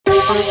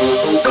Well,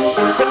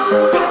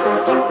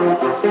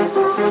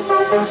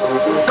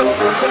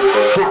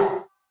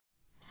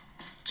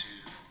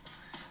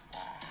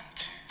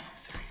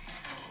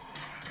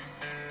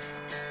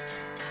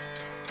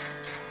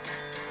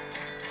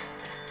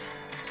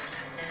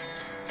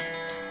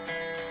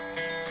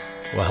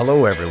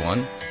 hello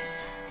everyone.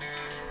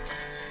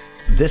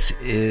 This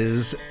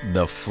is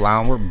the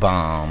Flower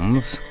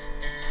Bombs,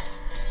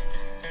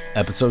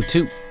 episode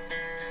 2.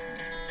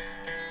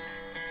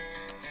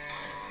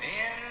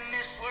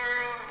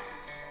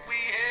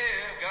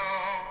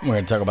 We're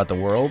going to talk about the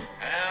world.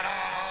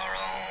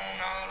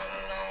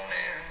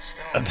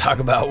 And talk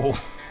about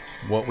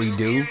what we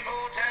do,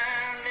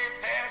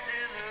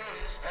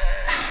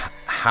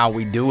 how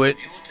we do it,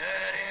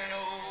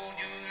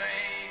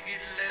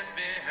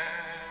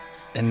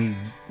 and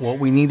what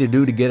we need to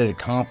do to get it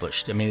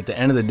accomplished. I mean, at the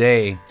end of the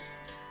day,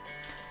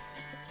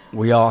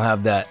 we all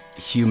have that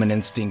human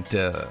instinct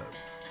to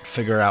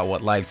figure out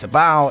what life's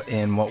about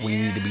and what we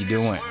need to be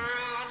doing.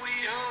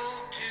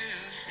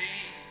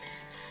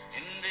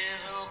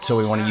 So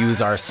we want to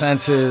use our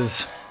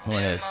senses. We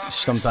want to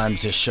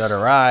sometimes just shut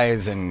our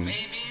eyes and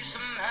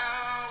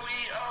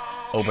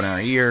open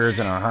our ears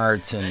and our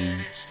hearts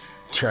and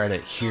try to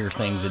hear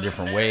things a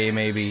different way,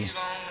 maybe.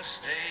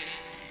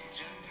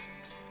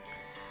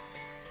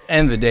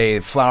 End of the day,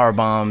 Flower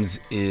Bombs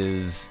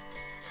is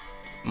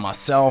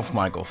myself,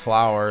 Michael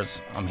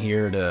Flowers. I'm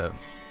here to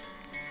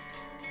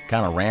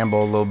kind of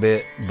ramble a little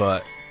bit,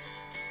 but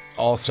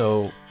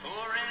also,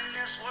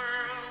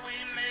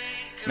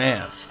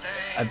 man,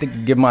 I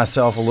think give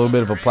myself a little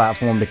bit of a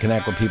platform to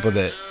connect with people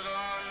that,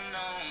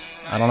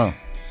 I don't know,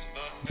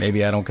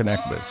 maybe I don't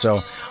connect with. So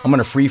I'm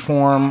going to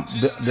freeform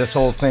this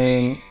whole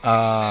thing.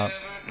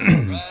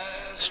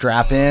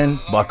 Strap in,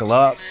 buckle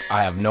up.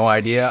 I have no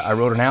idea. I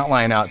wrote an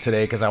outline out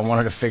today because I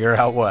wanted to figure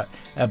out what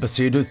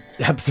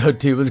episode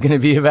 2 was going to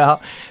be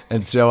about.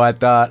 And so I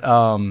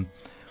thought,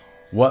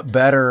 what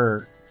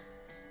better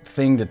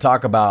thing to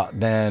talk about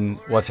than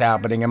what's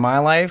happening in my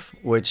life,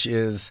 which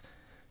is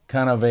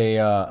kind of a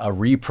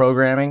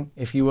reprogramming,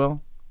 if you will.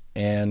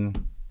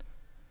 And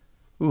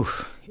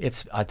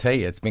I tell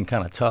you, it's been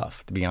kind of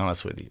tough, to be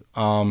honest with you.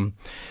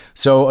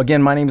 So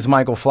again, my name is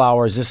Michael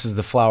Flowers. This is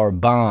the Flower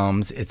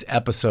Bombs. It's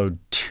episode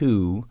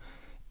 2,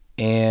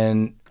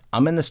 and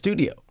I'm in the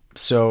studio.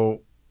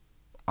 So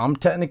I'm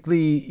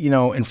technically,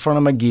 in front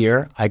of my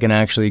gear. I can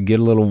actually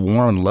get a little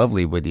warm and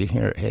lovely with you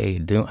here.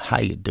 Hey, how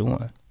you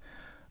doing?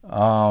 But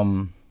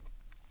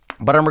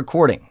I'm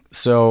recording,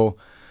 so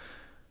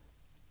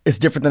it's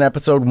different than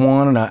episode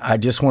 1, and I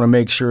just want to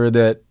make sure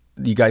that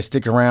you guys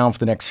stick around for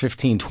the next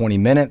 15, 20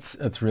 minutes.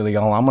 That's really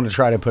all I'm going to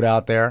try to put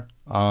out there.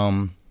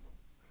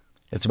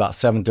 It's about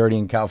 7:30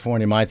 in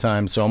California, my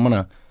time, so I'm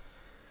going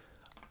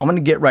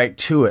to get right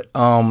to it.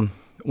 One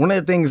of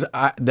the things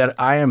that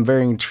I am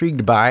very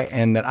intrigued by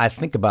and that I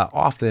think about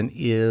often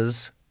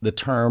is the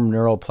term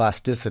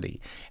neuroplasticity.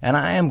 And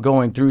I am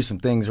going through some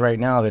things right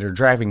now that are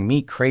driving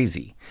me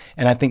crazy.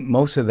 And I think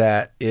most of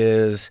that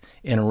is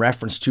in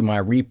reference to my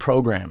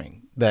reprogramming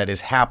that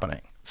is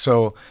happening.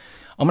 So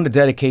I'm going to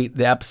dedicate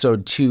the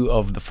episode 2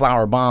 of the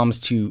Flower Bombs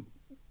to,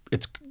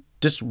 it's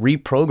just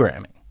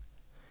reprogramming.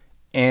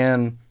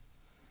 And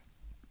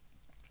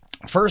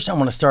first I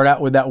want to start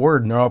out with that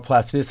word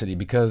neuroplasticity,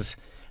 because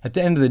at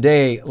the end of the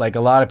day, like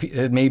a lot of people,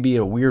 it may be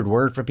a weird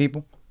word for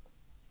people.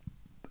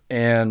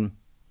 And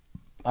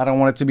I don't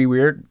want it to be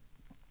weird.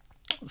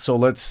 So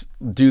let's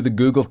do the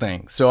Google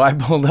thing. So I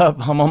pulled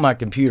up, I'm on my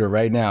computer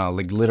right now,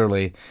 like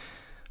literally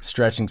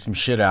stretching some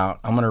shit out.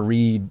 I'm going to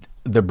read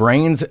the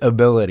brain's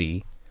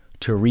ability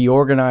to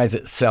reorganize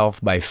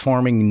itself by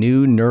forming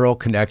new neural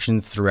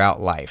connections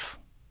throughout life.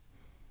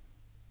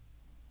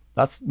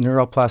 That's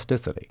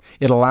neuroplasticity.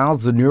 It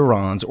allows the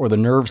neurons or the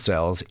nerve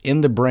cells in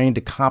the brain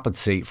to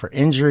compensate for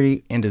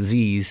injury and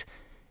disease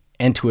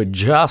and to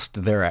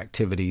adjust their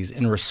activities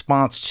in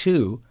response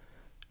to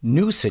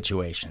new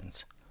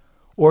situations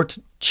or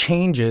to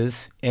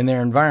changes in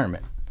their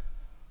environment.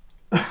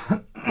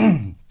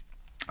 I'm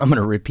going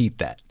to repeat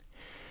that.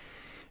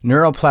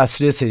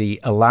 Neuroplasticity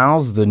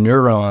allows the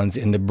neurons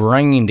in the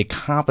brain to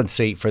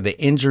compensate for the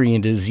injury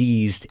and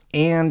disease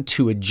and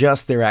to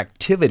adjust their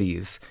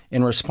activities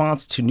in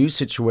response to new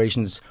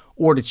situations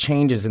or to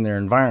changes in their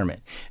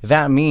environment.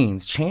 That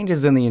means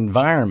changes in the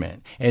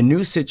environment and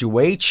new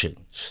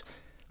situations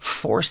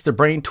force the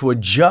brain to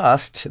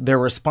adjust their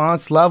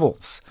response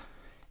levels.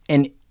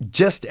 And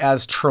just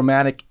as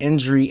traumatic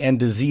injury and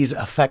disease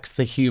affects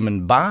the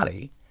human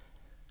body,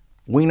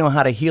 we know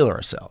how to heal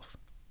ourselves.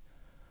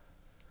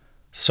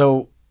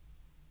 So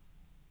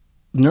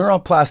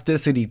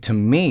neuroplasticity to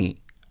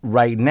me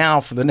right now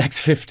for the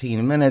next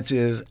 15 minutes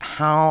is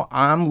how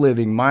I'm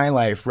living my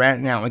life right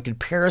now in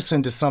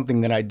comparison to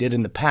something that I did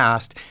in the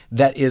past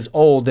that is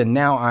old and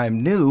now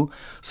I'm new.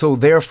 So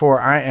therefore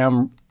I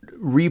am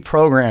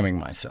reprogramming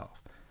myself.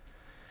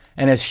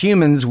 And as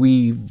humans,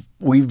 we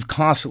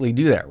constantly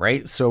do that,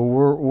 right? So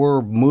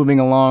we're moving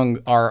along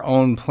our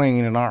own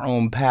plane and our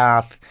own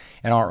path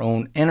and our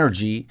own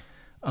energy,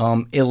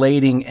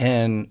 elating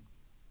and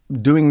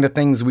doing the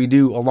things we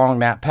do along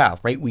that path,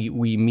 right?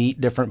 We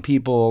meet different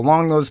people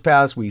along those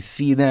paths. We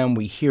see them,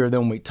 we hear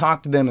them, we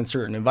talk to them in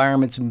certain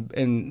environments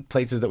and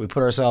places that we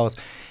put ourselves.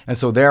 And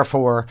so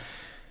therefore,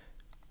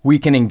 we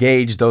can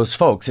engage those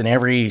folks, and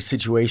every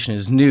situation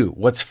is new.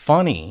 What's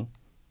funny,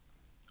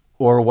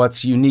 or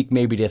what's unique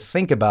maybe to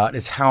think about,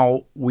 is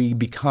how we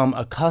become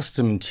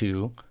accustomed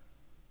to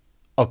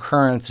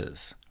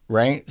occurrences,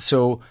 right?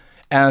 So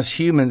as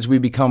humans, we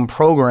become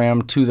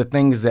programmed to the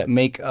things that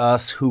make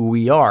us who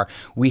we are.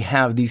 We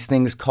have these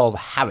things called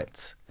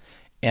habits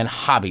and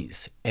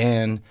hobbies.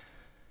 And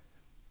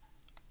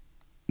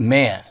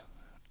man,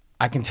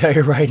 I can tell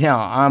you right now,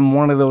 I'm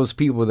one of those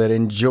people that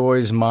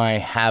enjoys my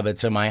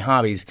habits and my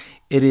hobbies.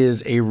 It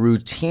is a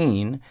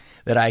routine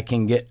that I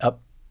can get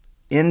up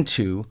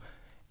into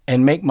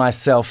and make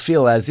myself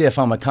feel as if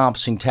I'm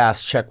accomplishing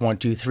tasks, check 1,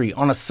 2, 3,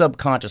 on a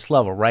subconscious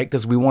level, right?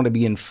 Because we want to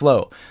be in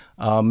flow.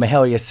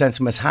 Mahalia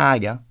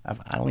Csikszentmihalyi,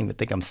 I don't even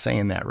think I'm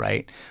saying that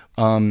right.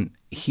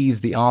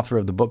 He's the author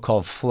of the book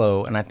called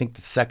Flow, and I think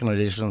the second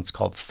edition is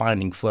called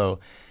Finding Flow.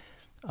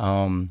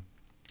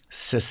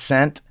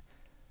 Csikszent,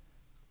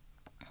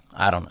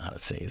 I don't know how to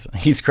say it.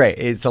 He's great.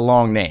 It's a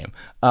long name.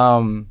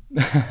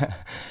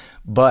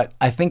 But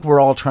I think we're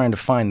all trying to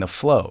find the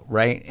flow,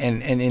 right?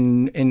 And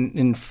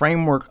in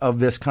framework of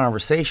this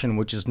conversation,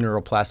 which is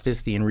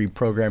neuroplasticity and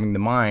reprogramming the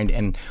mind,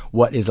 and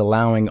what is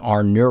allowing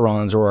our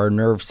neurons or our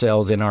nerve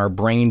cells in our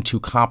brain to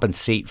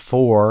compensate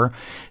for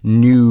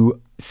new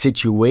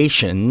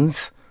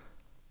situations,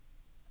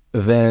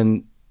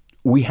 then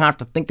we have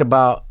to think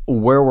about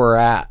where we're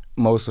at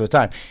most of the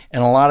time.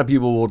 And a lot of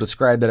people will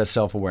describe that as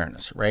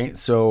self-awareness, right?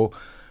 So,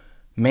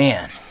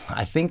 man,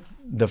 I think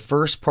the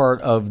first part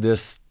of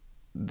this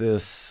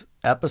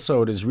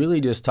episode is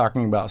really just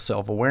talking about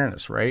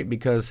self-awareness, right?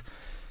 Because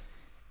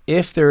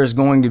if there is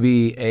going to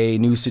be a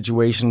new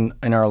situation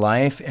in our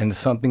life and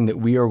something that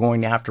we are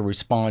going to have to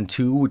respond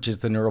to, which is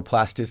the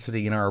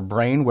neuroplasticity in our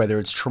brain, whether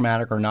it's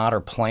traumatic or not,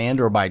 or planned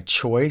or by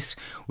choice,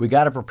 we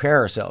got to prepare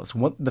ourselves.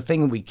 The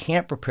thing that we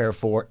can't prepare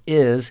for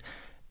is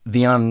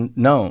the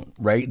unknown,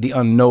 right? The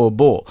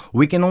unknowable.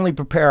 We can only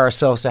prepare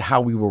ourselves to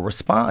how we will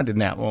respond in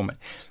that moment.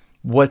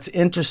 What's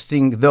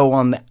interesting, though,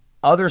 on the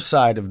other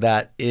side of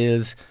that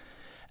is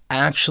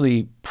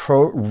actually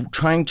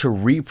trying to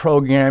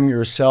reprogram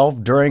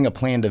yourself during a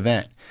planned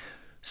event.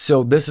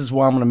 So this is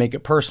why I'm going to make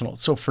it personal.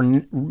 So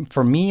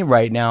for me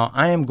right now,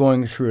 I am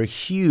going through a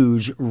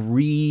huge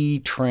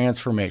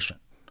retransformation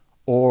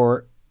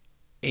or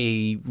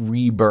a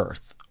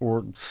rebirth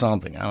or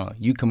something. I don't know.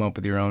 You come up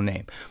with your own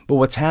name. But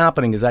what's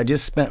happening is I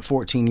just spent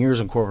 14 years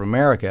in corporate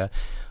America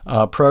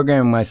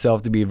programming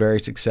myself to be a very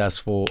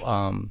successful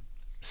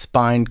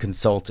spine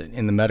consultant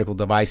in the medical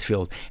device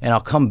field. And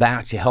I'll come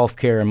back to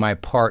healthcare and my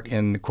part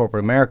in the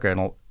corporate America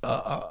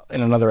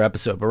in another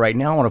episode. But right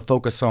now I want to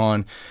focus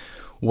on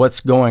what's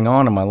going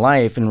on in my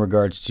life in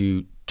regards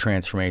to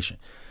transformation.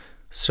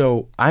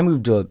 So I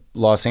moved to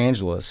Los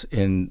Angeles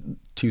in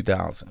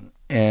 2000,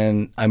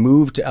 and I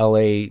moved to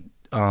LA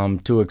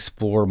to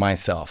explore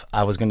myself.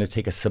 I was going to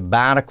take a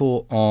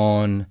sabbatical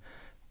on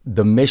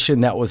the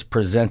mission that was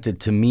presented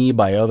to me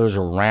by others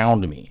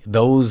around me.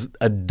 Those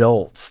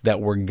adults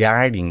that were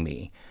guiding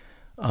me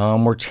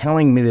were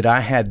telling me that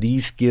I had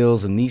these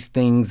skills and these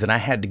things that I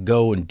had to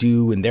go and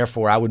do, and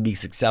therefore I would be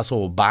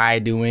successful by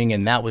doing,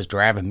 and that was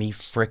driving me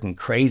freaking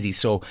crazy.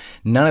 So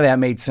none of that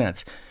made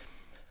sense.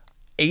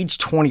 Age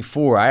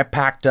 24, I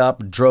packed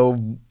up, drove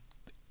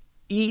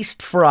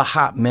east for a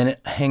hot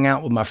minute, hang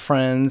out with my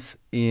friends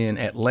in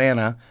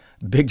Atlanta.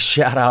 Big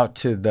shout out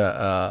to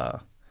the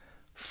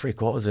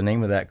what was the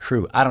name of that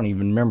crew? I don't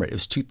even remember it. It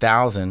was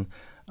 2000.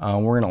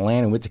 We're in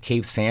Atlanta, went to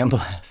Cape San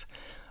Blas.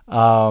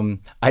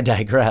 I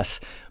digress.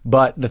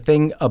 But the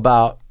thing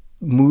about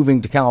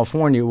moving to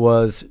California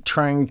was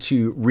trying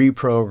to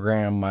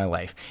reprogram my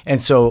life.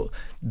 And so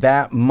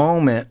that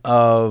moment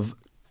of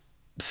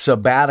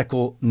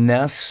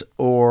sabbaticalness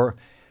or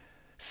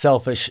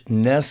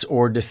selfishness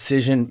or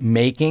decision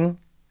making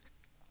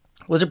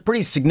was a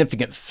pretty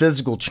significant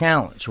physical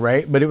challenge,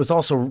 right? But it was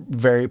also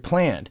very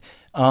planned.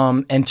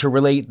 And to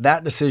relate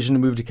that decision to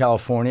move to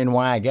California, and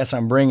why I guess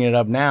I'm bringing it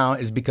up now,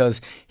 is because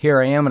here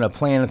I am in a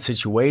planned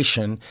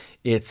situation.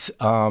 It's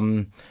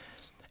mid-April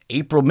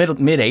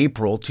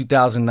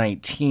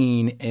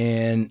 2019,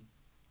 and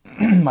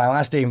my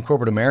last day in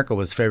corporate America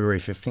was February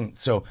 15th.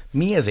 So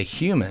me as a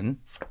human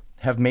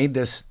have made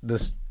this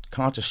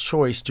conscious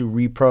choice to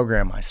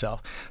reprogram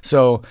myself.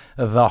 So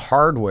the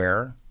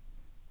hardware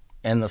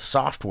and the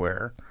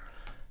software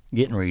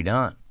getting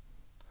redone.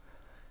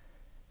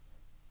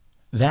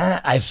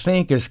 That, I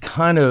think, is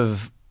kind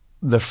of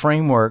the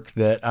framework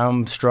that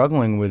I'm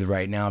struggling with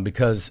right now,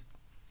 because,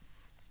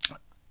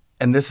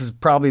 and this is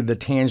probably the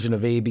tangent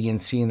of A, B, and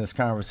C in this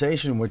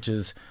conversation, which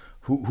is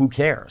who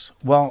cares?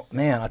 Well,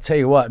 man, I'll tell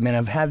you what, man,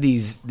 I've had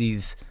these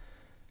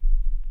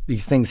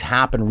things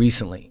happen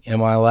recently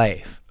in my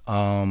life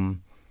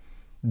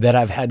that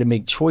I've had to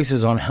make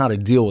choices on how to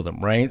deal with them,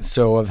 right?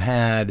 So I've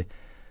had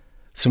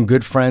some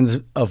good friends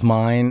of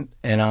mine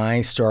and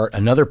I start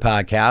another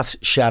podcast.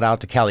 Shout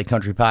out to Cali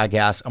Country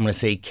Podcast. I'm going to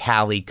say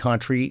Cali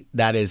Country.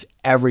 That is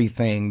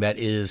everything that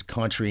is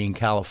country in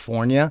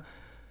California.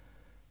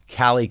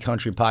 Cali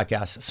Country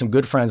Podcast. Some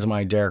good friends of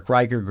mine, Derek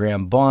Riker,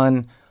 Graham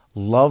Bunn.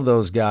 Love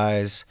those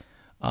guys.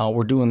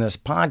 We're doing this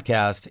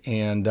podcast,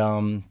 and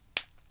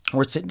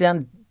we're sitting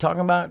down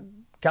talking about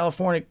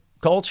California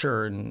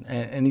culture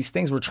and these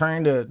things. We're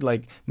trying to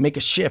like make a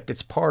shift.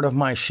 It's part of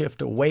my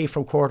shift away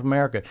from corporate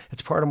America.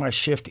 It's part of my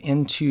shift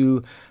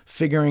into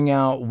figuring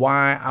out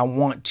why I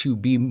want to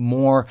be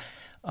more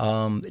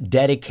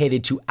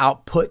dedicated to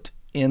output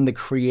in the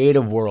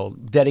creative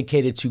world,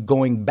 dedicated to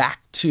going back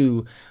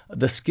to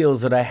the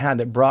skills that I had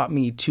that brought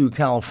me to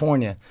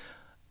California.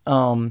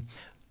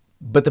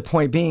 But the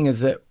point being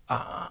is that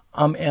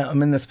I'm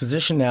in this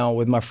position now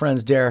with my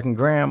friends Derek and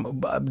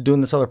Graham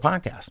doing this other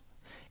podcast,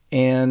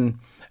 and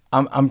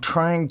I'm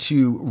trying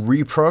to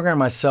reprogram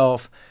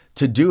myself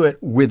to do it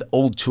with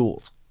old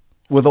tools,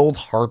 with old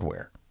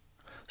hardware.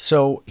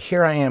 So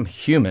here I am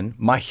human.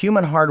 My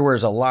human hardware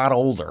is a lot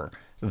older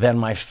than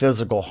my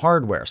physical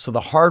hardware. So the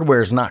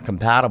hardware is not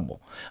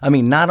compatible. I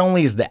mean, not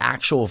only is the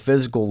actual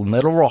physical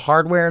literal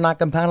hardware not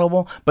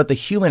compatible, but the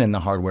human in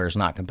the hardware is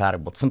not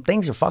compatible. Some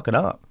things are fucking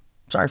up.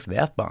 Sorry for the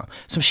F-bomb.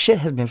 Some shit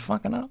has been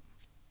fucking up.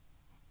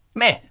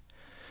 Man.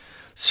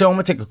 So I'm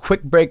going to take a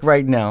quick break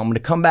right now. I'm going to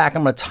come back.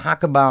 I'm going to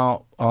talk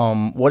about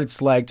what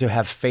it's like to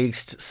have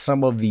faced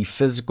some of the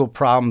physical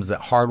problems that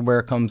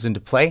hardware comes into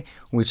play.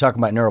 When we talk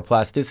about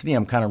neuroplasticity,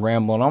 I'm kind of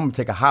rambling on. I'm going to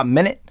take a hot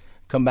minute.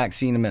 Come back,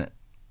 see you in a minute.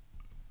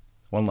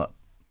 One love.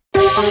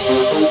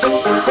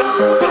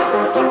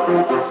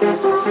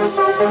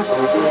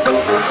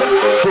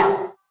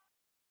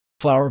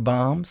 Flower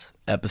Bombs,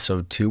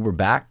 episode 2. We're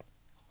back.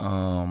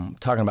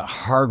 Talking about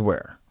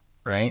hardware,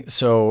 right?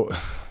 So,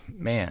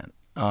 man,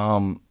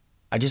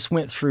 I just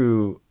went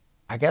through,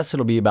 I guess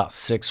it'll be about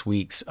 6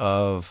 weeks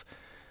of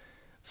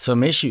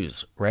some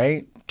issues,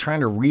 right? Trying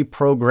to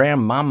reprogram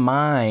my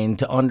mind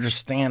to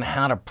understand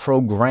how to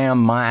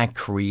program my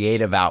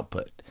creative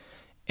output.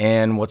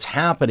 And what's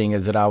happening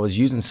is that I was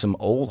using some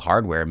old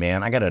hardware,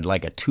 man. I got a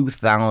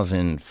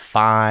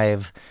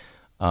 2005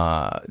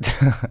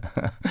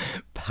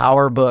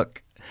 PowerBook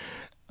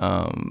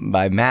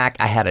by Mac.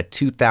 I had a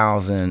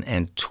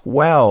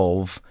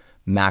 2012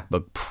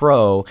 MacBook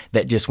Pro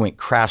that just went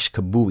crash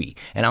kabooey.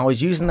 And I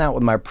was using that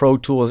with my Pro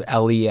Tools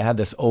LE. I had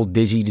this old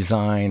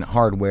DigiDesign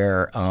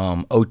hardware,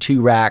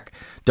 O2 rack,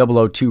 double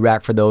O2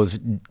 rack for those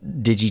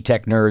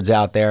Digitech nerds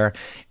out there.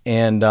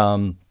 And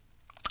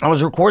I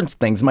was recording some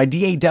things. My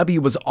DAW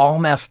was all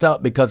messed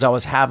up because I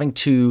was having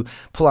to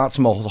pull out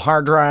some old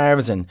hard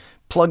drives and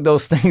plug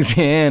those things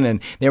in,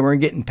 and they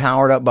weren't getting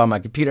powered up by my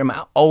computer,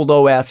 my old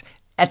OS.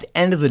 At the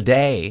end of the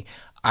day,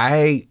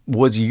 I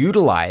was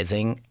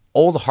utilizing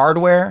old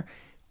hardware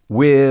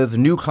with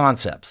new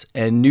concepts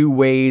and new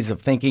ways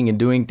of thinking and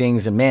doing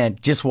things, and man,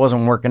 it just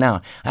wasn't working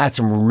out. I had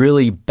some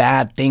really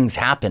bad things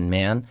happen,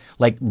 man,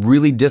 like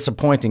really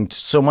disappointing,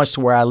 so much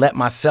to where I let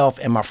myself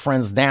and my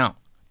friends down.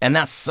 And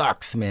that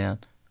sucks, man.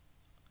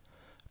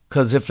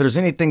 Because if there's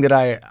anything that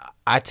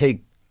I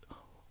take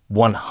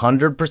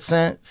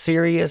 100%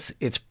 serious,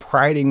 it's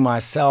priding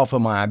myself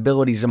and my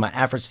abilities and my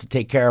efforts to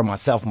take care of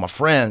myself and my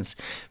friends.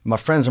 My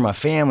friends are my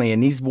family,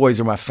 and these boys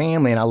are my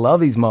family, and I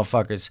love these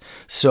motherfuckers.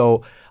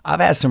 So I've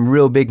had some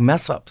real big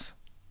mess ups,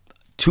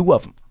 2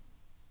 of them,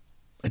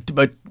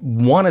 but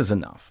 1 is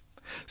enough.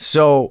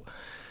 So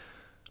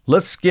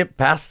let's skip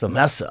past the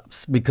mess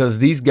ups, because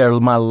these guys,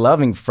 my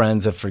loving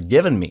friends, have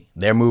forgiven me.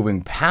 They're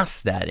moving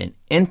past that and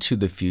into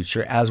the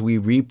future as we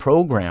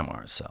reprogram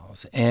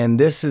ourselves. And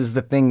this is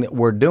the thing that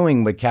we're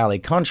doing with Cali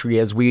Country,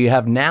 as we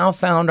have now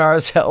found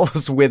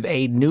ourselves with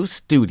a new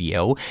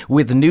studio,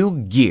 with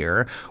new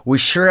gear. We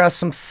sure have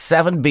some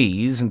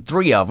 7Bs, and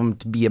 3 of them,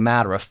 to be a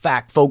matter of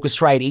fact,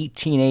 Focusrite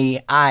 1880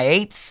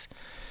 i8s.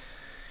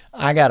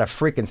 I got a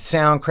freaking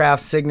Soundcraft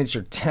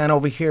Signature 10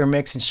 over here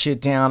mixing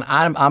shit down.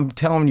 I'm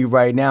telling you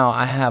right now,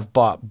 I have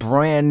bought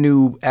brand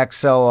new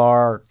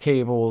XLR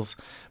cables,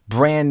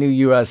 brand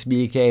new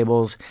USB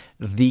cables,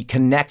 the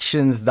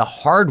connections, the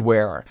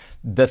hardware,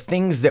 the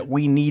things that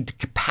we need to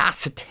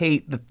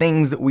capacitate the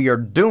things that we are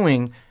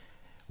doing.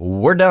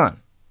 We're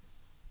done.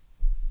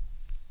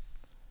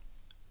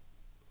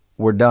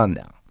 We're done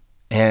now.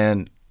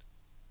 And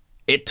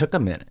it took a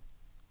minute.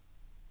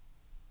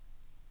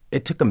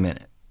 It took a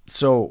minute.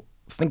 So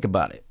think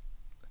about it.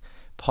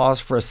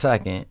 Pause for a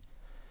second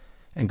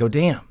and go,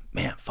 damn,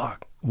 man,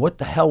 fuck. What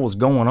the hell was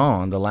going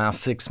on the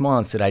last 6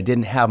 months that I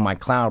didn't have my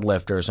cloud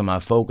lifters or my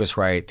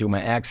Focusrite through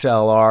my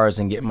XLRs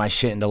and getting my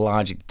shit into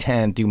Logic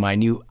 10 through my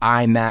new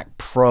iMac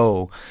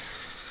Pro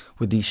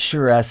with these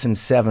Shure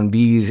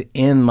SM7Bs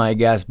in my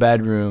guest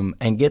bedroom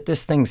and get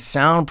this thing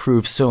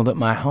soundproof so that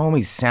my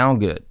homies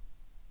sound good,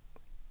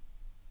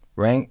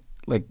 right?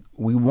 Like,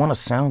 we want to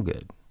sound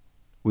good.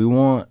 We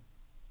want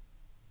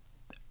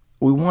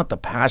the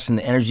passion,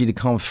 the energy to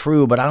come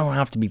through, but I don't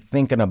have to be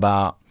thinking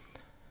about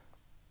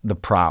the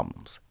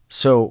problems.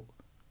 So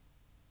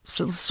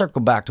So let's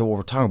circle back to what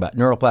we're talking about.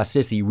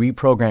 Neuroplasticity,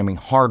 reprogramming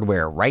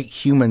hardware, right?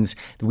 Humans,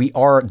 we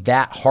are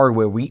that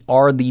hardware. We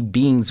are the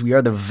beings. We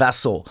are the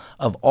vessel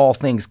of all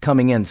things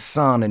coming in,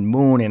 sun and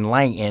moon and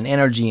light and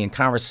energy and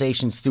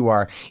conversations through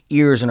our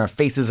ears and our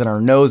faces and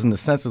our nose and the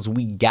senses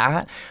we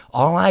got.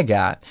 All I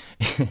got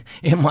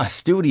in my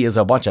studio is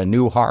a bunch of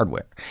new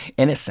hardware.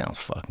 And it sounds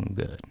fucking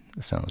good.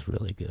 It sounds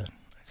really good.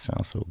 It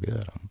sounds so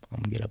good. I'm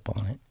going to get up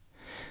on it.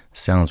 It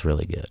sounds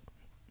really good.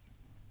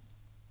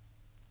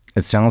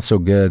 It sounds so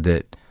good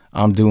that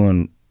I'm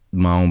doing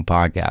my own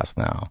podcast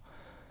now.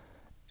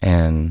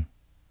 And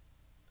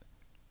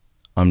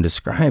I'm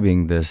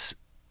describing this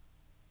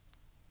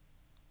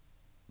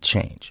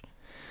change.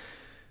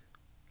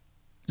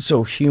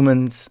 So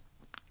humans,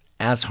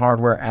 as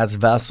hardware, as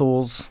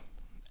vessels,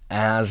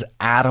 as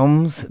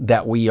atoms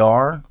that we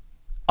are,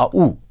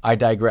 I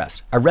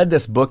digress. I read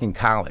this book in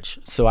college.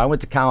 So I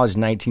went to college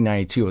in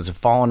 1992. It was a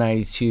fall of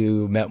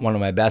 92. Met one of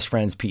my best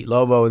friends, Pete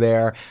Lovo,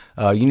 there.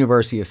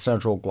 University of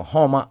Central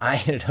Oklahoma. I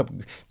ended up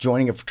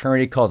joining a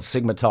fraternity called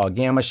Sigma Tau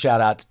Gamma.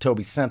 Shout out to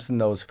Toby Simpson,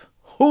 those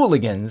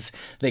hooligans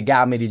that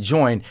got me to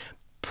join.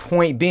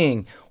 Point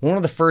being, one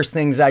of the first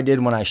things I did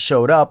when I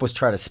showed up was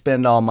try to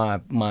spend all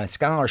my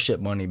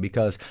scholarship money,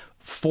 because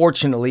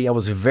fortunately I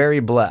was very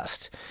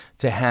blessed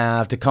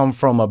to come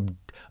from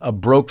a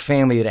broke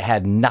family that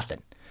had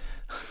nothing.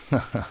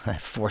 It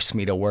forced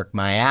me to work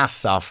my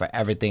ass off for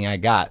everything I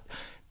got.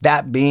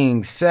 That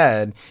being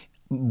said,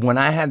 when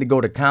I had to go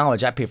to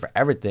college, I paid for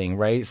everything,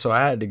 right? So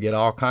I had to get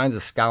all kinds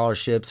of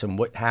scholarships and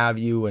what have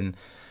you, and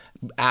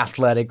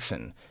athletics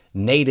and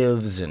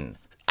natives and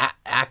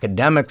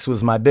academics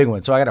was my big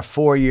one. So I got a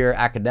 4-year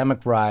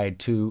academic ride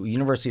to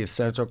University of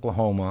Central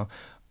Oklahoma.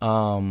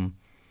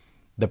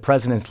 The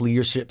President's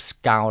Leadership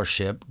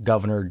Scholarship,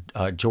 Governor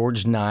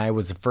George Nye,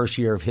 was the first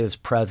year of his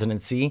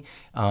presidency.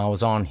 I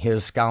was on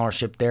his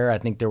scholarship there. I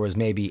think there was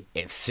maybe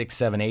 6,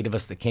 7, 8 of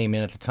us that came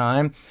in at the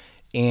time.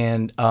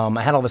 And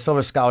I had all this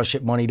other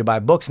scholarship money to buy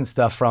books and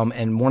stuff from.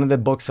 And one of the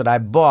books that I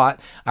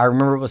bought, I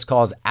remember it was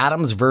called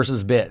Atoms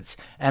versus Bits.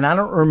 And I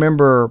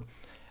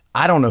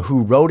don't know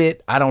who wrote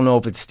it. I don't know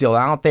if it's still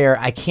out there.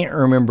 I can't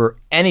remember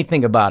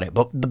anything about it.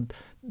 But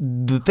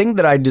the thing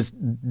that I just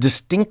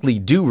distinctly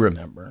do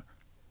remember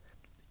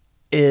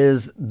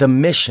is the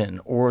mission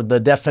or the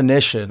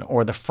definition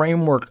or the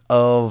framework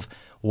of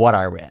what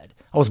I read.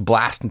 I was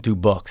blasting through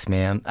books,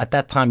 man. At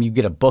that time, you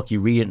get a book, you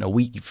read it in a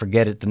week, you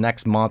forget it the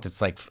next month.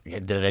 It's like,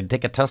 did I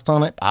take a test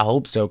on it? I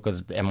hope so,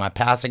 because am I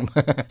passing?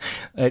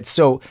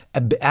 So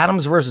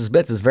Atoms versus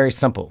Bits is very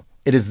simple.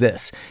 It is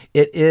this.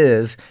 It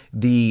is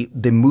the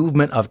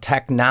movement of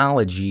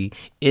technology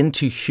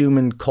into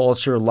human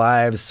culture,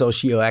 lives,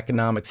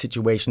 socioeconomic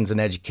situations,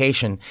 and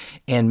education,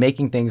 and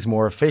making things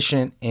more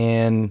efficient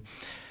and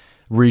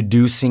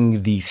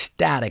reducing the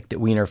static that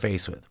we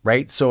interface with,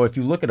 right? So if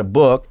you look at a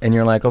book and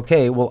you're like,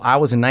 okay, well, I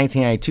was in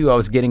 1992, I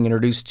was getting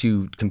introduced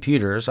to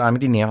computers. I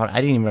didn't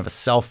even have a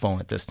cell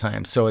phone at this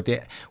time. So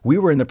we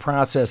were in the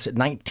process at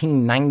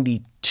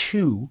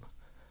 1992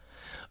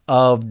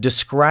 of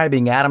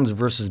describing atoms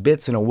versus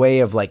bits in a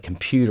way of like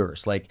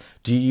computers. Like,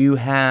 do you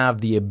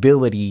have the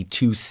ability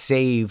to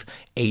save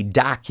a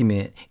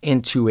document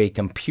into a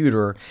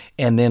computer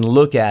and then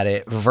look at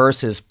it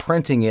versus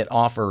printing it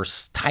off or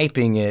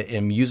typing it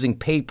and using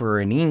paper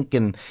and ink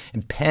and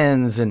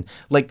pens and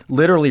like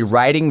literally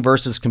writing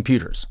versus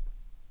computers?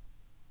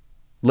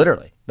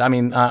 Literally. I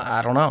mean,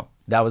 I don't know.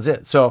 That was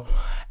it. So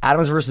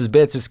atoms versus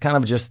bits is kind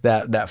of just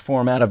that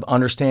format of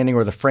understanding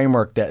or the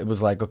framework that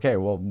was like, okay,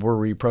 well, we're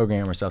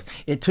reprogramming ourselves.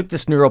 It took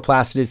this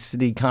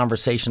neuroplasticity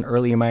conversation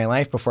early in my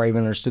life before I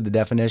even understood the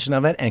definition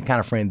of it and kind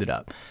of framed it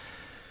up.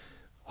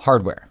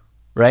 Hardware,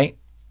 right?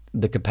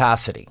 The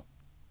capacity.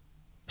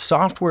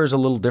 Software is a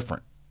little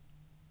different.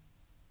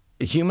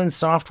 Human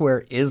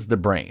software is the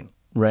brain,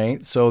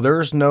 right? So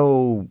there's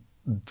no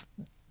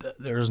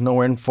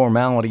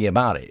informality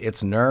about it.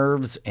 It's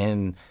nerves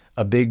and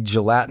a big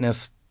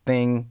gelatinous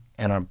thing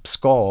and a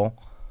skull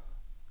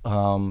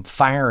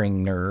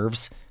firing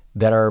nerves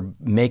that are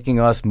making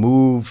us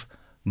move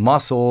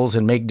muscles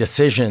and make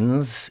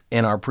decisions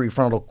in our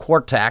prefrontal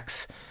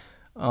cortex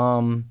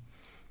to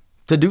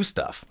do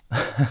stuff.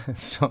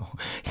 So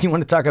you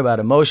want to talk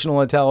about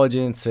emotional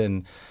intelligence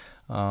and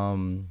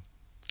some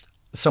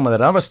of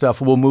that other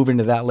stuff. We'll move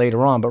into that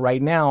later on. But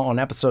right now on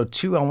episode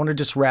 2, I want to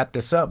just wrap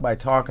this up by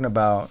talking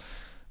about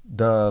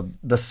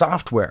the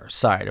software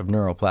side of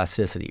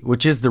neuroplasticity,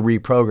 which is the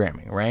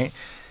reprogramming, right?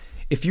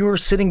 If you were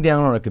sitting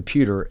down on a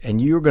computer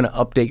and you're going to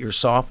update your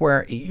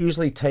software, it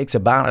usually takes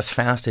about as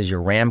fast as your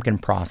RAM can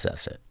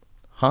process it.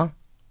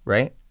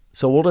 Right?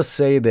 So we'll just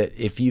say that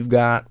if you've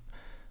got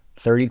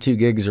 32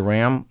 gigs of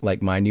RAM,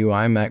 like my new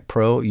iMac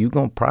Pro, you're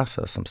going to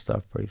process some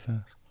stuff pretty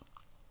fast.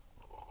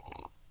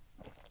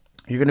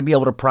 You're going to be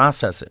able to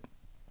process it.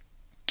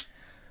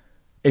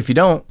 If you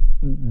don't,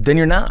 then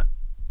you're not.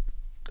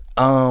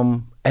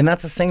 And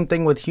that's the same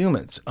thing with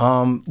humans.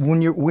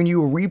 When you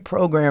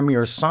reprogram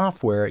your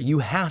software, you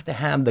have to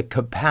have the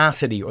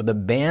capacity or the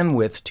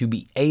bandwidth to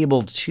be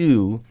able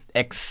to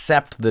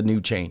accept the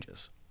new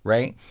changes,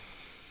 right?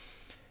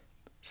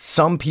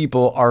 Some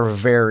people are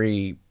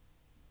very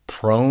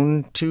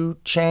prone to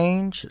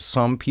change.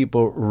 Some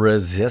people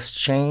resist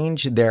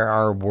change. There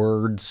are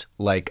words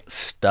like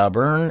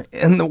stubborn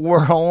in the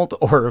world,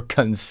 or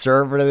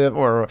conservative,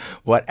 or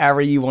whatever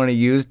you want to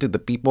use to the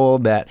people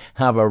that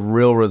have a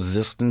real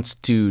resistance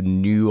to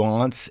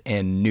nuance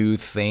and new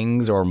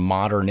things, or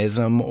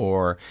modernism,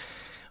 or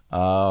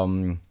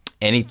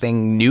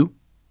anything new.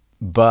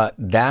 But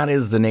that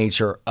is the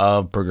nature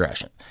of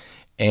progression.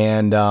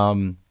 And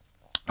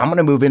I'm going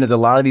to move into a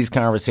lot of these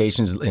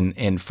conversations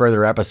in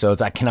further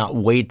episodes. I cannot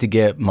wait to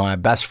get my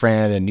best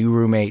friend and new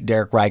roommate,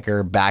 Derek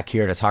Riker, back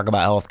here to talk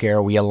about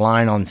healthcare. We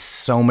align on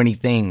so many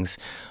things.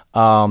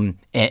 And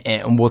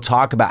we'll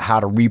talk about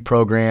how to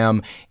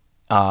reprogram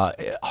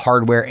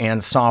hardware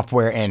and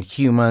software and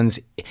humans,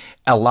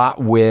 a lot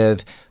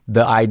with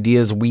the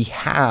ideas we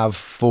have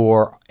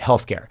for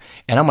healthcare.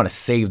 And I'm going to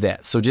save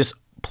that. So just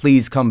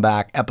please come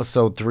back,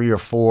 episode 3 or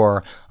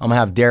 4. I'm going to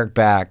have Derek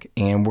back,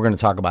 and we're going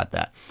to talk about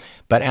that.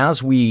 But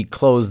as we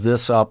close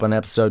this up on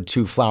episode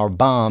 2, Flower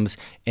Bombs,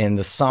 and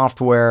the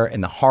software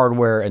and the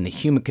hardware and the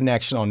human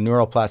connection on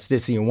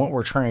neuroplasticity and what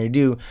we're trying to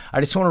do, I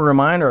just want to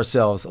remind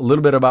ourselves a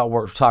little bit about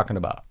what we're talking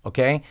about,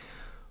 okay?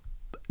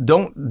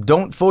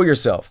 Don't fool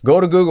yourself. Go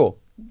to Google,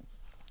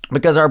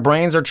 because our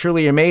brains are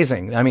truly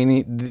amazing. I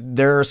mean,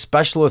 there are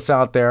specialists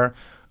out there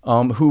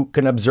who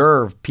can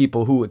observe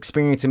people who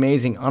experience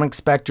amazing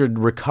unexpected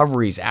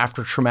recoveries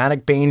after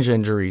traumatic brain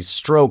injuries,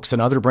 strokes,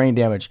 and other brain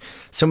damage.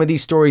 Some of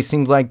these stories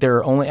seem like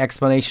their only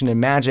explanation in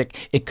magic.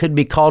 It could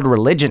be called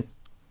religion.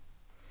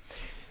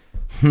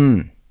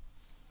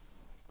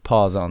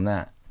 Pause on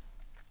that.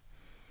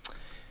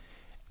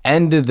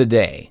 End of the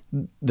day,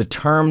 the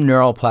term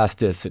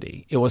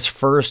neuroplasticity, it was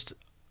first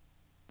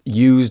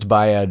used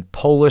by a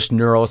Polish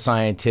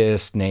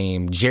neuroscientist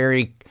named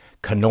Jerry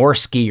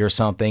Konorski or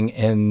something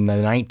in the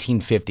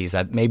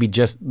 1950s, maybe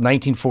just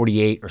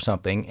 1948 or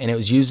something, and it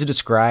was used to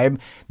describe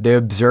the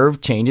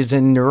observed changes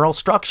in neural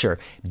structure.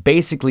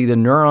 Basically, the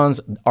neurons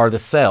are the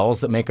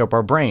cells that make up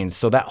our brains.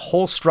 So that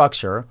whole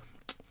structure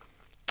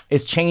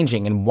is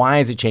changing, and why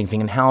is it changing,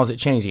 and how is it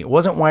changing? It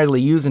wasn't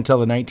widely used until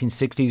the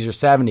 1960s or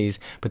 70s,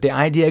 but the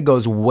idea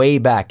goes way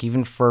back,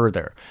 even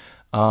further.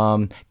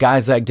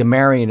 Guys like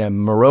Damarian and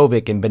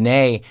Moravec and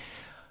Binet,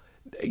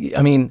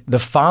 I mean, the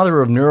father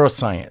of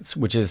neuroscience,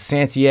 which is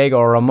Santiago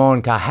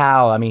Ramon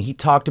Cajal, I mean, he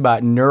talked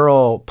about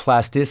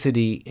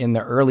neuroplasticity in the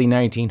early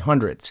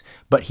 1900s,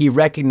 but he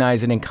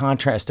recognized it in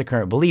contrast to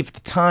current belief at the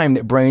time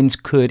that brains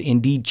could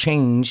indeed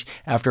change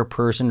after a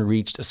person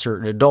reached a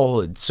certain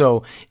adulthood.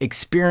 So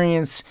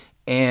experience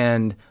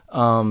and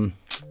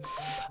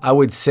I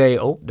would say,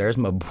 oh, there's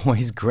my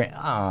boys,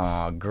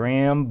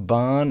 Graham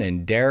Bunn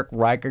and Derek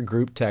Riker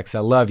group text. I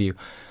love you.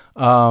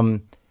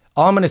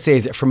 All I'm going to say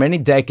is that for many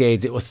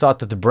decades, it was thought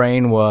that the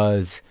brain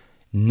was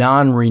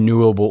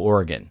non-renewable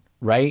organ,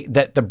 right?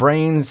 That the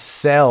brain's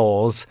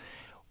cells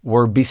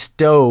were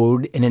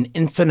bestowed in an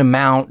infinite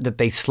amount, that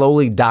they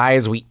slowly die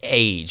as we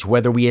age,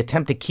 whether we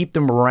attempt to keep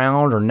them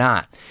around or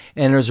not.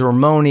 And as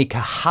Ramon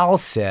Cajal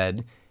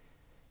said,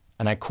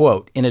 and I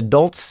quote, "In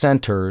adult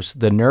centers,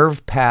 the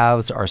nerve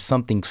paths are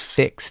something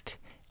fixed,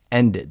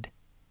 ended,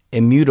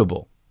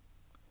 immutable.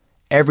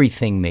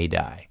 Everything may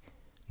die.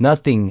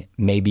 Nothing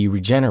may be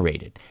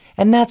regenerated."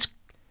 And that's,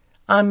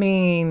 I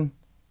mean,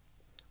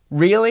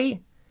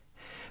 really?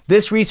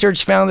 This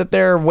research found that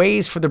there are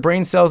ways for the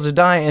brain cells to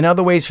die and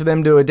other ways for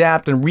them to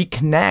adapt and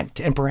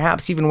reconnect, and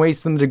perhaps even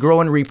ways for them to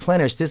grow and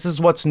replenish. This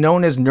is what's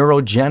known as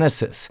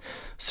neurogenesis.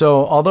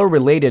 So although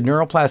related,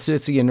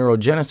 neuroplasticity and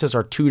neurogenesis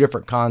are two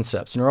different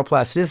concepts.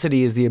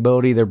 Neuroplasticity is the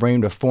ability of the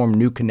brain to form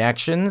new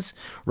connections,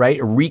 right?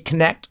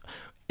 Reconnect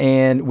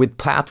and with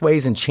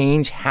pathways and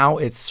change how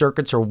its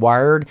circuits are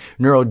wired.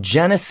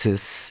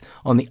 Neurogenesis,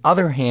 on the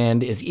other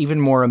hand, is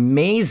even more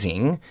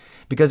amazing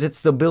because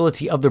it's the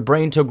ability of the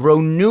brain to grow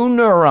new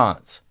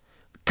neurons,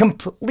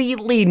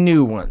 completely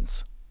new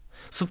ones.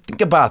 So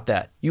think about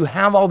that. You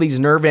have all these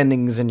nerve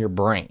endings in your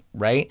brain,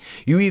 right?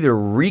 You either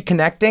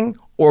reconnecting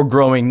or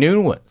growing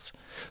new ones.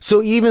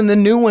 So even the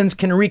new ones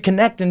can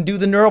reconnect and do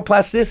the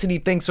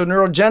neuroplasticity thing. So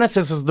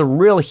neurogenesis is the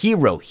real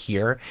hero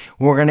here.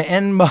 We're going to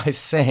end by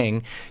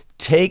saying,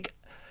 take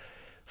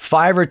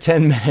 5 or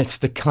 10 minutes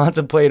to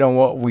contemplate on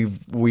what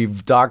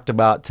we've talked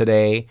about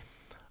today.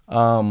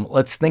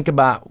 Let's think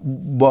about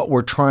what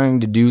we're trying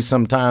to do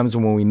sometimes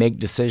when we make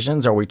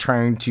decisions. Are we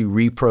trying to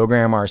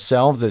reprogram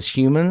ourselves as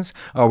humans?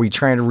 Are we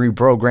trying to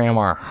reprogram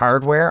our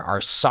hardware, our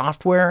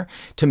software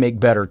to make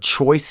better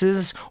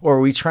choices? Or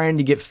are we trying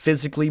to get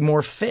physically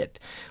more fit?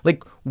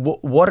 Like,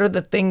 what are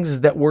the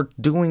things that we're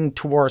doing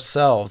to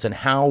ourselves, and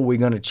how are we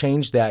going to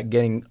change that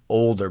getting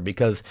older?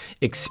 Because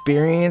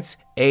experience,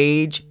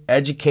 age,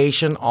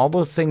 education, all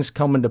those things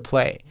come into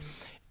play.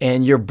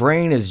 And your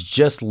brain is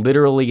just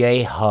literally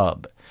a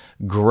hub,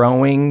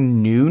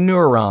 growing new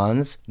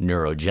neurons,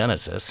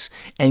 neurogenesis,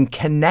 and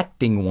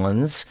connecting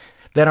ones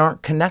that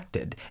aren't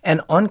connected, and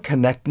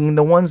unconnecting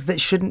the ones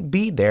that shouldn't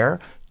be there,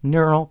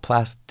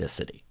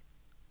 neuroplasticity.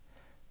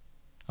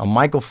 I'm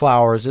Michael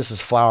Flowers. This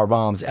is Flower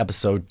Bombs,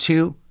 episode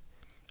 2.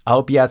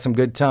 hope you had some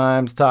good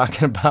times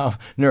talking about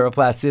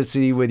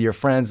neuroplasticity with your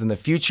friends in the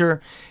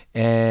future.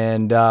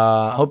 And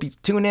I hope you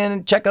tune in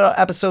and check out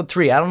episode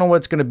 3. I don't know what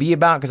it's going to be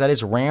about because I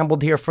just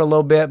rambled here for a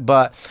little bit,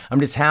 but I'm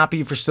just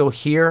happy if you're still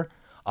here.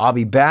 I'll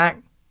be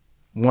back.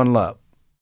 One love.